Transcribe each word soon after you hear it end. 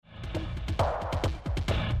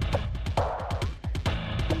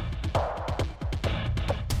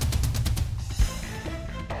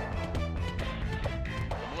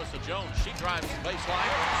drives the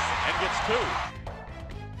baseline and gets two.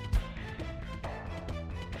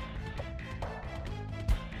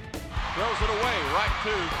 Throws it away, right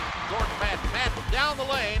to Jordan Madden. Madden down the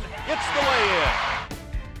lane, gets the lay-in.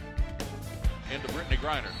 Into Brittany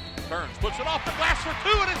Griner. Turns, puts it off the glass for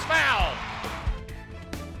two, and it's fouled.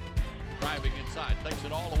 Driving inside, takes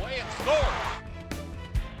it all away and scores.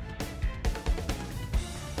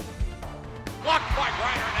 Blocked by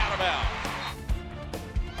Griner and out of bounds.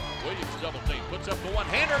 Williams double team, puts up the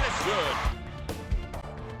one-hander, and it's good.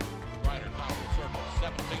 Griner top of the circle,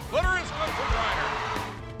 17-footer is good for Griner.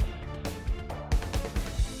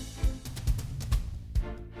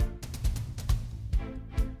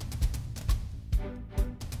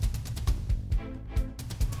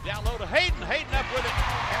 Down low to Hayden. Hayden up with it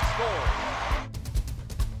and scores.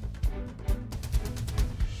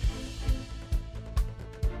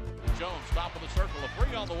 Jones, top of the circle, a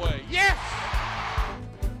three on the way. Yes!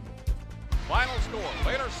 Final score,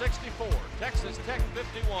 Baylor 64, Texas Tech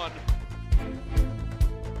 51.